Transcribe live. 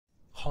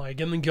Hi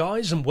again then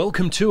guys, and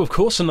welcome to, of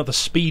course, another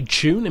speed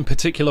tune, in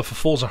particular for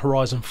Forza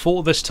Horizon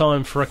 4, this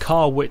time for a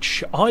car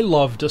which I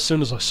loved as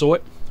soon as I saw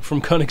it,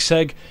 from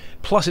Koenigsegg.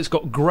 Plus it's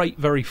got great,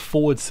 very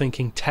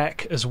forward-thinking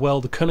tech as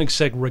well, the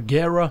Koenigsegg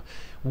Regera,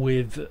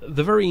 with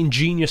the very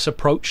ingenious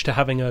approach to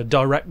having a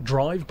direct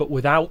drive, but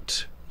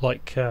without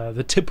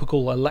the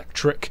typical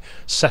electric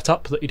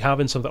setup that you'd have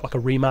in something like a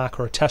Rimac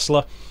or a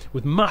Tesla,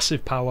 with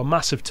massive power,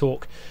 massive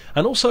torque,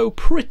 and also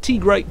pretty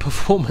great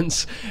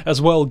performance as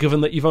well,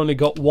 given that you've only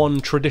got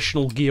one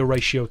traditional gear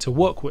ratio to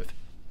work with.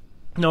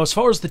 Now, as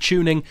far as the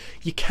tuning,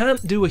 you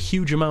can't do a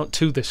huge amount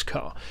to this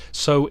car,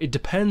 so it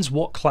depends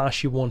what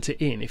class you want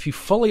it in. If you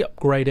fully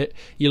upgrade it,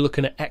 you're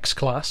looking at X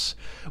class,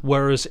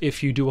 whereas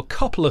if you do a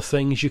couple of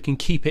things, you can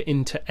keep it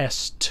into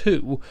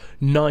S2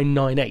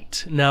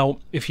 998. Now,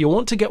 if you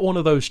want to get one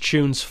of those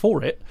tunes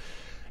for it,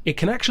 it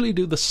can actually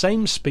do the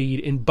same speed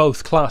in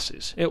both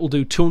classes. It will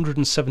do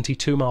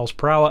 272 miles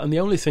per hour, and the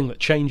only thing that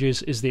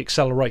changes is the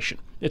acceleration.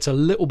 It's a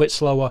little bit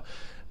slower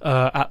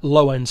at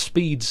low-end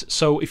speeds,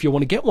 so if you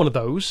want to get one of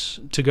those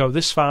to go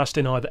this fast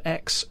in either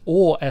X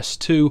or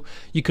S2,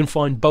 you can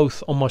find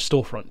both on my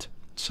storefront.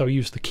 So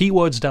use the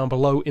keywords down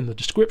below in the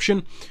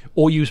description,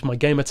 or use my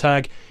gamer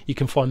tag. You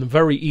can find them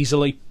very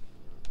easily.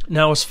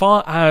 Now, as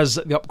far as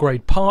the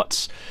upgrade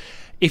parts,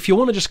 if you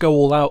want to just go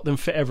all out, then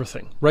fit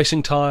everything.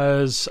 Racing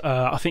tyres,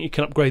 I think you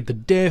can upgrade the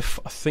diff,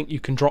 I think you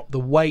can drop the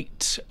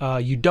weight.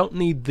 You don't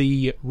need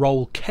the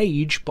roll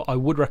cage, but I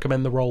would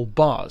recommend the roll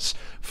bars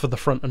for the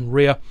front and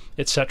rear,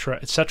 etc,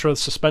 etc. The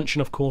suspension,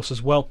 of course,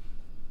 as well.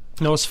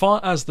 Now, as far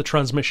as the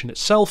transmission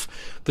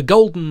itself, the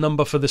golden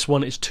number for this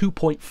one is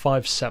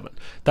 2.57.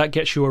 That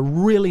gets you a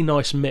really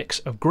nice mix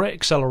of great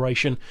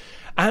acceleration,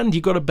 and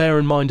you've got to bear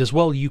in mind as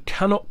well, you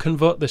cannot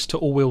convert this to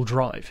all-wheel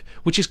drive,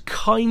 which is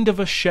kind of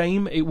a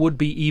shame. It would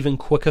be even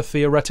quicker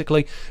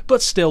theoretically,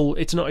 but still,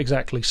 it's not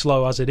exactly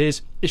slow as it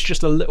is. It's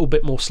just a little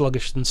bit more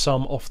sluggish than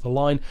some off the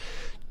line.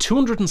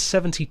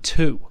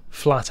 272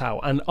 flat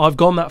out, and I've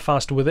gone that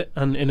fast with it,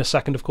 and in a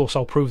second, of course,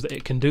 I'll prove that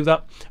it can do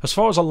that. As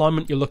far as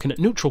alignment, you're looking at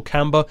neutral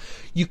camber.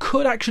 You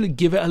could actually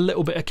give it a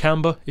little bit of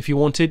camber if you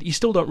wanted. You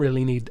still don't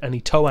really need any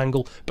toe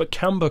angle, but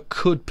camber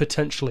could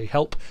potentially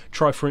help.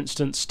 Try, for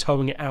instance,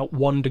 towing it out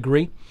 1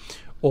 degree,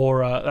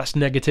 or that's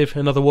negative.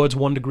 In other words,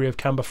 1 degree of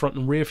camber front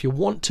and rear if you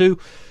want to,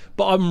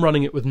 but I'm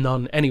running it with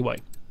none anyway.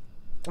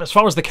 As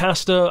far as the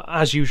caster,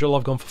 as usual,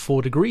 I've gone for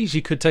 4 degrees.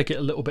 You could take it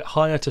a little bit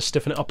higher to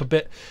stiffen it up a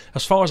bit.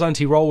 As far as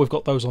anti-roll, we've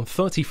got those on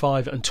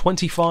 35 and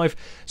 25.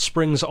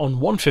 Springs on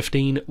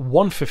 115,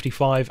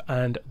 155,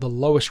 and the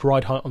lowest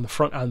ride height on the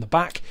front and the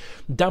back.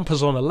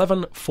 Dampers on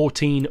 11,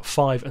 14,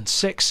 5, and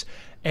 6.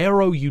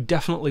 Aero you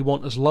definitely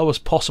want as low as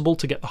possible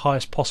to get the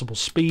highest possible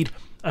speed,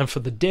 and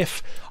for the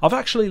diff, I've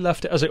actually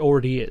left it as it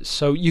already is,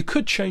 so you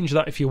could change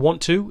that if you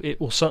want to.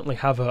 It will certainly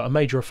have a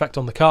major effect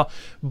on the car,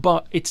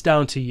 but it's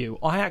down to you.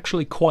 I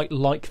actually quite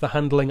like the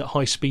handling at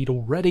high speed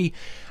already,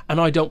 and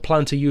I don't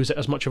plan to use it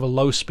as much of a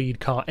low speed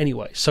car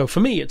anyway, so for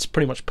me it's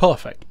pretty much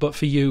perfect, but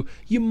for you,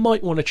 you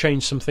might want to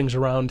change some things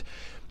around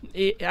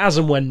as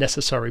and when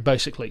necessary,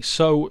 basically.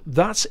 So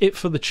that's it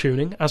for the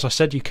tuning. As I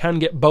said, you can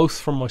get both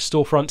from my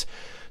storefront.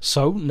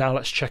 So now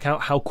let's check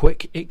out how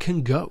quick it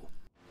can go.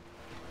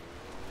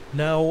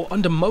 Now,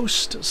 under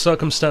most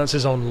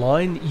circumstances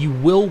online, you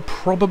will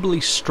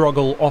probably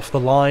struggle off the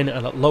line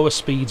and at lower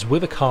speeds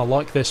with a car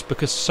like this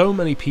because so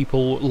many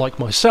people, like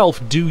myself,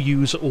 do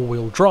use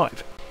all-wheel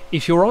drive.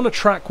 If you're on a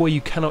track where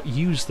you cannot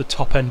use the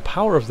top-end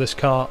power of this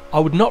car, I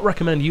would not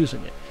recommend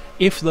using it.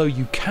 If though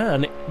you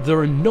can, there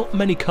are not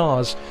many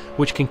cars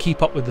which can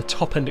keep up with the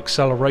top-end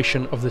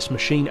acceleration of this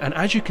machine, and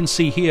as you can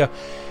see here,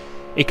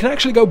 it can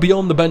actually go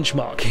beyond the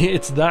benchmark.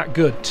 It's that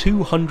good.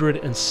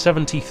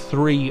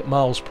 273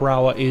 miles per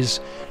hour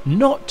is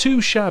not too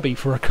shabby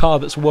for a car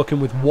that's working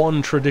with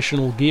one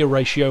traditional gear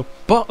ratio.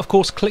 But of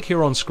course, click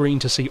here on screen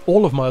to see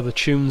all of my other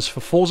tunes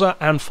for Forza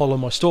and follow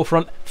my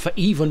storefront for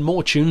even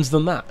more tunes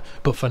than that.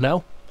 But for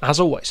now, as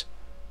always,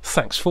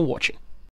 thanks for watching.